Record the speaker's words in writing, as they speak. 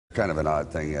Kind of an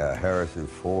odd thing. Harrison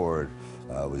Ford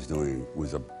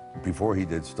before he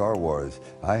did Star Wars.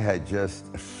 I had just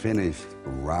finished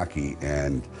Rocky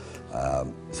and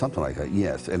something like that.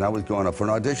 Yes, and I was going up for an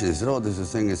audition. They said, "Oh, there's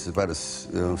this thing. It's about a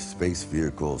space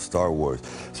vehicle, Star Wars."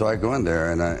 So I go in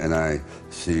there and I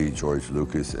see George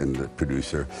Lucas and the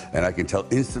producer, and I can tell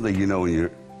instantly, you know,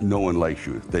 when no one likes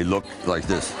you. They look like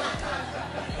this.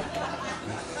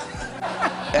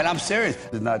 And I'm serious.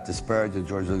 Not disparaging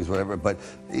George Lucas, whatever, but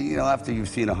you know, after you've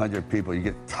seen 100 people, you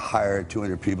get tired.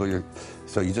 200 people,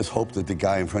 so you just hope that the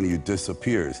guy in front of you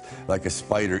disappears, like a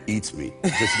spider eats me.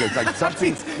 Just like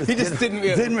something. He just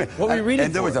didn't. What were you reading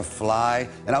And there was a fly,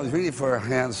 and I was reading for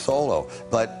Han Solo,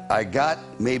 but I got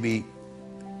I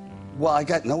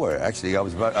got nowhere actually. I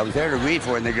was there to read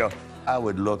for it, and they go, I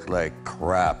would look like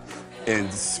crap in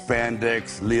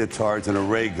spandex, leotards, and a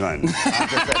ray gun.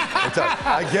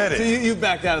 I get it. So you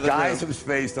backed out of the Guys from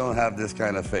space don't have this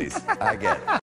kind of face. I get it.